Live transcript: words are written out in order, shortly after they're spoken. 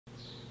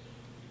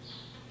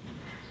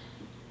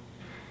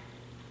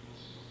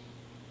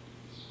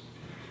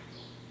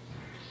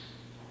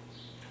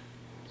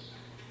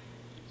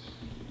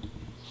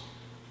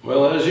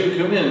Well, as you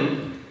come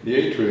in the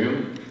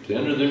atrium to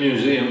enter the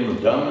museum,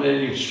 the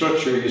dominating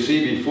structure you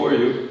see before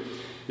you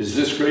is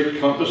this great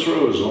compass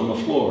rose on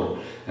the floor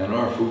and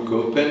our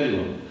Foucault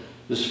pendulum.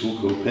 This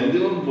Foucault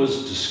pendulum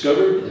was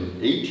discovered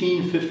in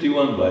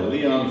 1851 by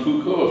Leon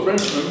Foucault, a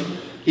Frenchman.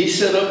 He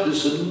set up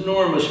this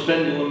enormous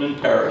pendulum in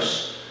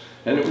Paris,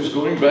 and it was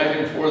going back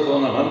and forth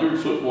on a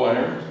 100-foot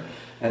wire,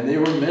 and they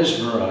were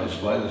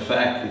mesmerized by the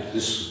fact that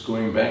this was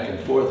going back and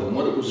forth, and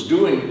what it was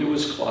doing, it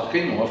was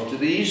clocking off to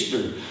the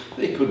eastern.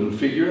 They couldn't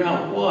figure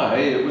out why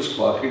it was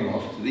clocking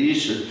off to the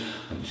eastern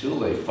until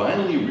they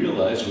finally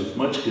realized with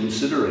much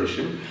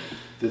consideration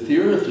that the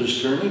Earth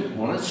is turning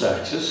on its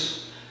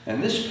axis,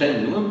 and this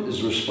pendulum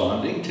is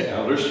responding to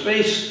outer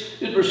space.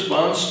 It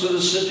responds to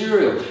the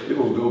sidereal. It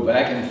will go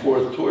back and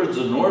forth towards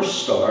the North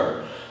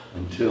Star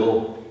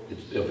until it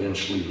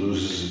eventually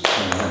loses its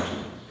momentum.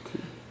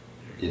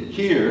 In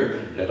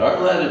here, at our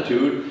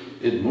latitude,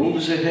 it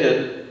moves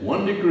ahead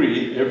 1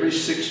 degree every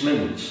 6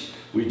 minutes.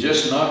 We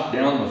just knocked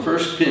down the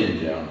first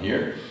pin down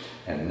here,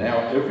 and now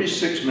every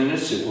 6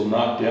 minutes it will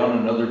knock down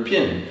another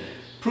pin,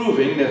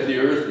 proving that the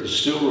Earth is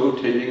still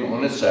rotating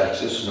on its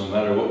axis no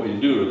matter what we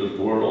do to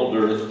the world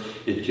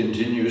Earth. It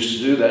continues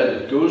to do that.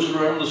 It goes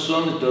around the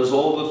sun, it does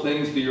all the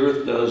things the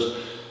Earth does,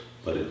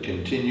 but it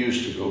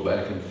continues to go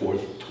back and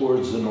forth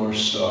towards the North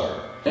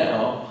Star.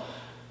 Now,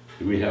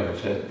 we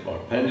have our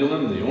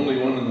pendulum, the only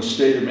one in the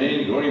state of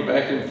Maine, going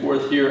back and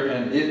forth here,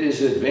 and it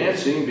is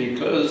advancing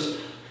because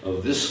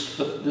of this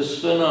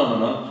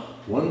phenomena,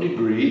 1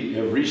 degree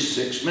every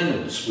 6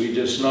 minutes. We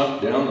just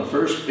knocked down the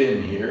first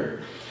pin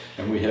here,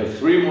 and we have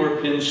 3 more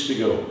pins to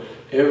go.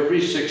 Every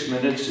 6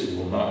 minutes, it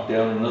will knock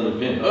down another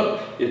pin. Oh,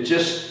 it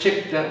just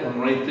ticked that one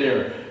right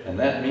there, and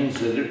that means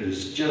that it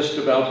is just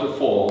about to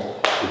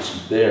fall.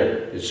 It's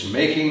there. It's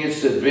making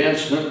its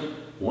advancement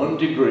 1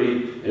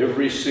 degree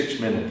every 6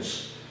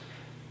 minutes.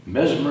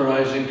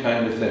 Mesmerizing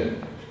kind of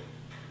thing.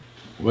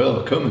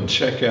 Well, come and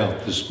check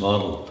out this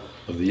model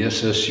of the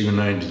SS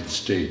United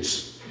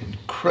States.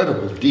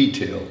 Incredible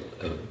detail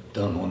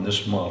done on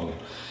this model.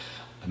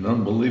 An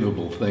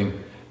unbelievable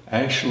thing.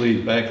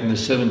 Actually, back in the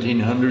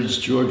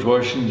 1700s, George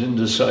Washington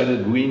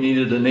decided we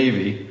needed a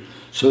navy,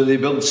 so they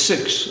built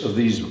 6 of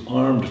these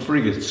armed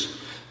frigates.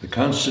 The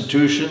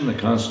Constitution, the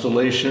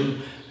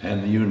Constellation,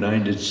 and the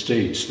United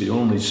States. The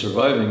only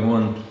surviving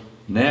one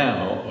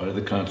now are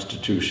the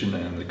Constitution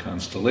and the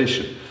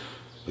Constellation.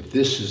 But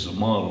this is a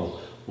model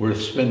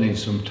worth spending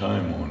some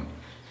time on.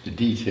 The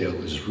detail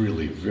is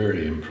really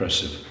very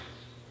impressive.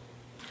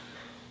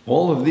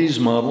 All of these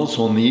models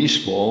on the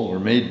East Wall were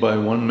made by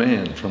one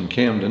man from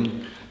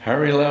Camden,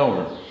 Harry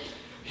Lauer.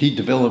 He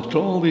developed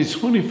all these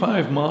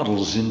 25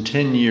 models in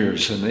 10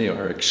 years, and they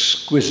are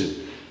exquisite.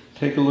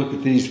 Take a look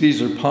at these. These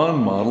are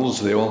pond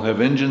models. They all have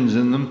engines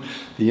in them.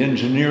 The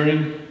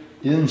engineering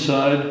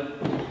inside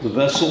the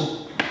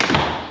vessel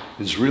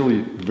is really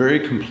very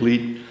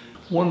complete.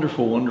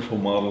 Wonderful, wonderful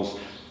models.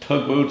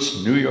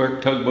 Tugboats, New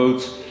York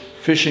tugboats,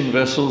 fishing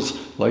vessels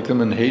like the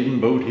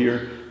Menhaden boat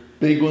here.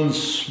 Big ones,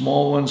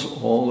 small ones,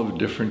 all of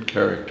different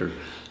character.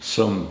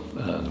 Some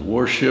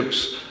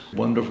warships,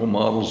 wonderful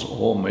models,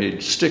 all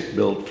made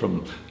stick-built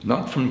from,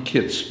 not from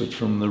kits, but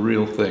from the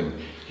real thing,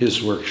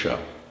 his workshop.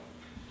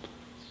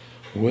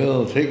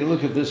 Well, take a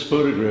look at this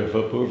photograph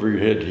up over your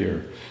head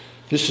here.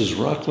 This is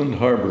Rockland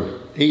Harbor,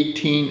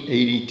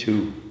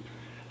 1882.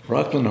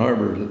 Rockland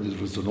Harbor,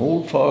 it was an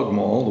old fog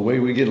mall, the way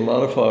we get a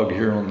lot of fog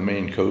here on the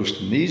Maine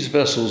coast. And these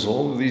vessels,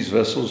 all of these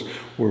vessels,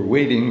 were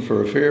waiting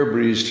for a fair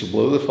breeze to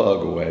blow the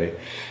fog away.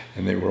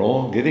 And they were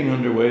all getting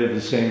underway at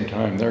the same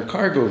time. They're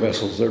cargo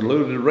vessels. They're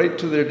loaded right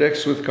to their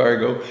decks with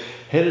cargo,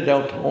 headed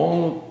out to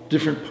all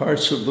different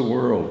parts of the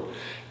world.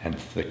 And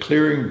the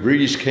clearing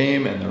breeze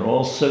came, and they're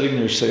all setting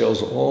their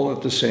sails all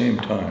at the same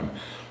time.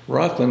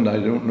 Rockland, I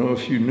don't know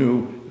if you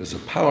knew, is a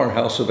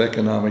powerhouse of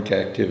economic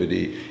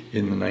activity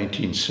in the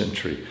 19th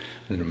century.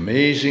 An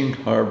amazing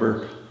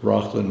harbor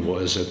Rockland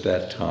was at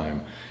that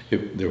time.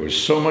 There was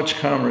so much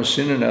commerce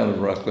in and out of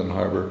Rockland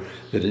Harbor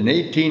that in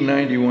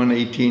 1891,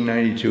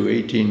 1892,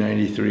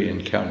 1893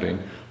 and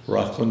counting,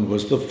 Rockland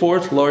was the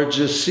 4th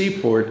largest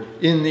seaport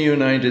in the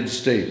United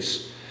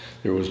States.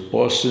 There was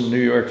Boston,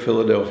 New York,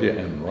 Philadelphia,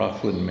 and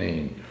Rockland,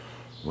 Maine.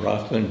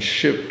 Rockland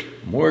shipped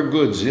more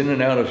goods in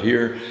and out of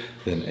here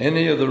than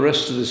any of the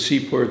rest of the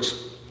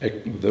seaports,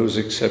 with those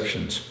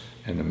exceptions.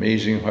 An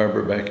amazing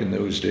harbor back in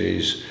those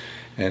days,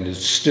 and it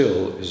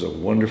still is a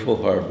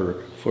wonderful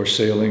harbor for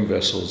sailing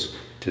vessels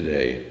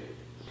today.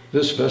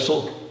 This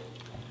vessel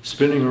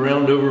spinning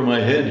around over my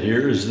head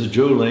here is the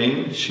Jo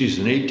Lane. She's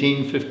an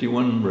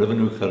 1851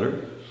 revenue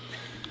cutter,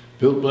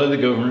 built by the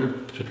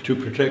government to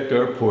protect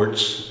our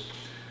ports.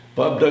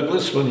 Bob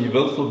Douglas, when he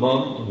built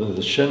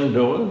the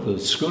Shenandoah, the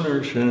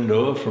schooner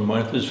Shenandoah from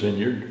Martha's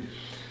Vineyard,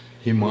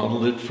 he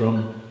modeled it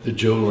from the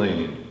Jo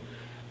Lane.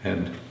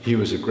 And he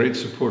was a great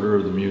supporter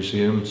of the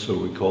museum, so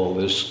we call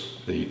this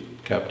the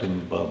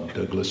Captain Bob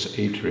Douglas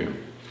Atrium.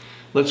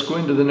 Let's go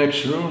into the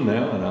next room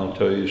now, and I'll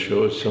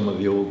show us some of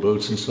the old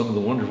boats and some of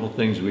the wonderful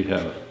things we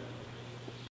have.